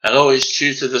Hello, it's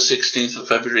Tuesday the 16th of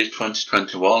February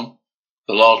 2021.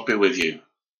 The Lord be with you.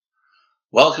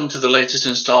 Welcome to the latest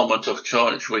instalment of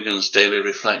Church Wigan's Daily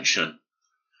Reflection.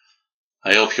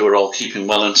 I hope you are all keeping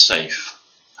well and safe.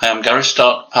 I am Garry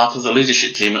Stott, part of the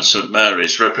leadership team at St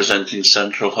Mary's, representing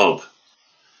Central Hub.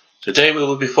 Today we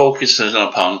will be focusing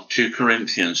upon 2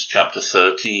 Corinthians chapter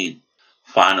 13,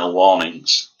 Final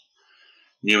Warnings,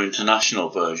 New International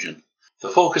Version. The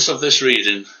focus of this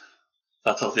reading,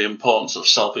 that of the importance of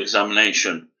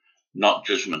self-examination, not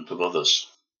judgment of others.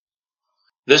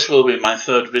 This will be my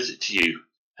third visit to you.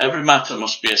 Every matter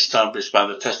must be established by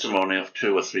the testimony of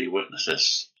 2 or 3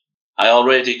 witnesses. I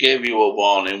already gave you a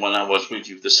warning when I was with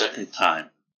you the second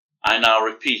time. I now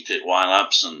repeat it while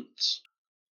absent.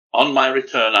 On my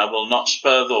return I will not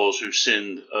spare those who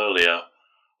sinned earlier,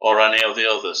 or any of the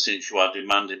others, since you are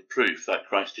demanding proof that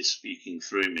Christ is speaking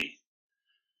through me.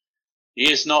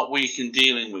 He is not weak in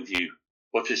dealing with you,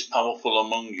 but is powerful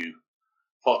among you.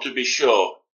 For to be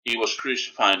sure, he was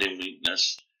crucified in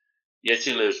weakness, yet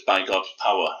he lives by God's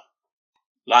power.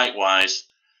 Likewise,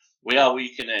 we are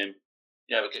weak in him,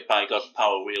 yet by God's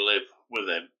power we live with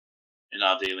him in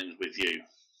our dealings with you.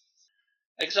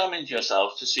 Examine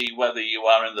yourselves to see whether you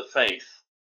are in the faith.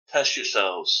 Test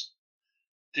yourselves.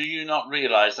 Do you not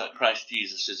realize that Christ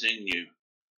Jesus is in you?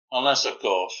 Unless, of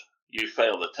course, you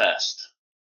fail the test.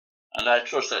 And I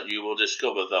trust that you will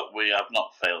discover that we have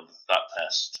not failed that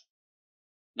test.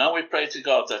 Now we pray to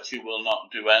God that you will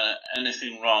not do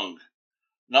anything wrong,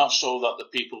 not so that the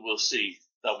people will see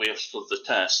that we have stood the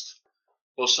test,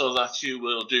 but so that you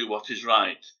will do what is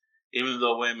right, even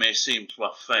though we may seem to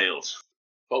have failed.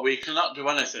 For we cannot do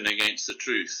anything against the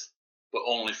truth, but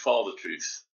only for the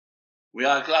truth. We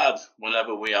are glad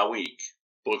whenever we are weak,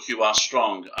 but you are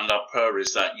strong, and our prayer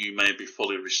is that you may be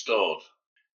fully restored.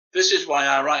 This is why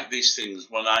I write these things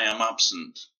when I am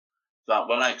absent, that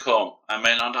when I come I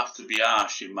may not have to be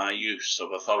harsh in my use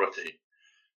of authority,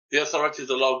 the authority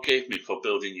the Lord gave me for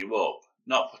building you up,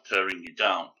 not for tearing you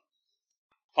down.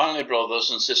 Finally,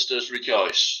 brothers and sisters,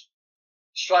 rejoice.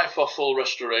 Strive for full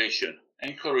restoration,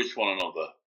 encourage one another,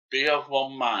 be of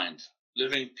one mind,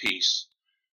 live in peace,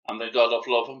 and the God of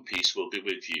love and peace will be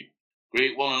with you.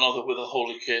 Greet one another with a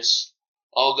holy kiss.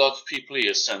 All God's people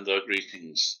here send their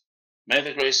greetings. May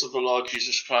the grace of the Lord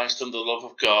Jesus Christ and the love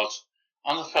of God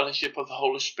and the fellowship of the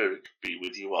Holy Spirit be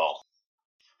with you all.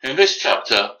 In this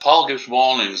chapter, Paul gives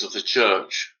warnings of the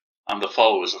church and the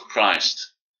followers of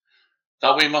Christ,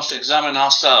 that we must examine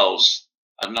ourselves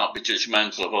and not be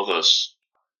judgmental of others.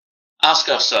 Ask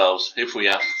ourselves if we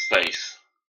have faith.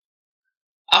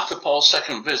 After Paul's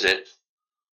second visit,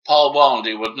 Paul warned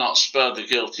he would not spare the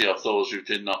guilty of those who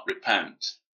did not repent.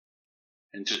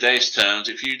 In today's terms,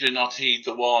 if you do not heed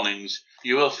the warnings,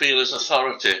 you will feel his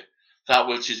authority, that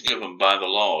which is given by the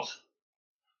Lord.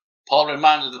 Paul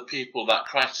reminded the people that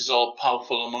Christ is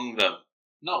all-powerful among them,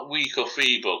 not weak or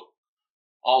feeble,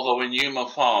 although in human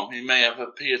form he may have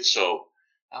appeared so,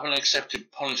 having accepted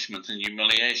punishment and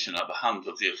humiliation at the hands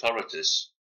of the authorities.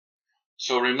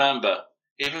 So remember,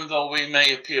 even though we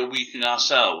may appear weak in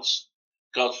ourselves,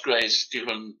 God's grace has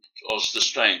given us the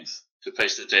strength to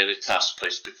face the daily tasks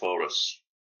placed before us.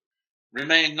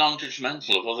 Remain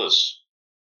non-judgmental of others.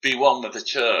 Be one with the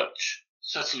church.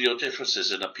 Settle your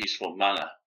differences in a peaceful manner.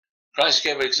 Christ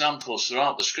gave examples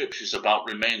throughout the scriptures about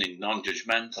remaining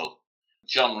non-judgmental.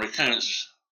 John recounts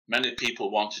many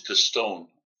people wanted to stone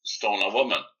a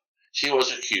woman. She was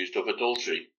accused of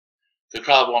adultery. The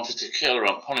crowd wanted to kill her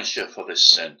and punish her for this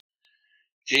sin.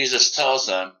 Jesus tells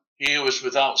them, "He who is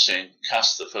without sin,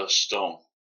 cast the first stone,"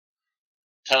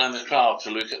 telling the crowd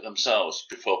to look at themselves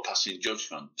before passing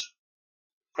judgment.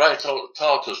 Christ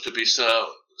taught us to be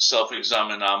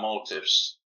self-examine our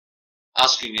motives,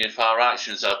 asking if our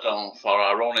actions are done for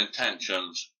our own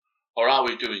intentions, or are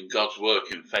we doing God's work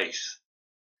in faith.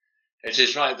 It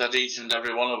is right that each and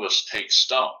every one of us takes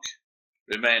stock,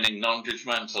 remaining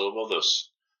non-judgmental of others,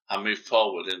 and move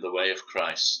forward in the way of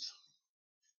Christ.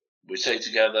 We say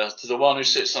together, "To the one who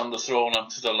sits on the throne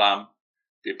and to the Lamb,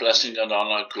 be blessing and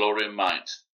honour, glory and might.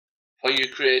 For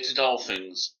you created all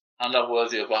things, and are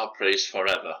worthy of our praise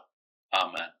forever.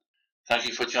 Amen." Thank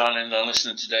you for joining and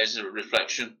listening to today's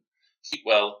reflection. Keep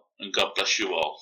well, and God bless you all.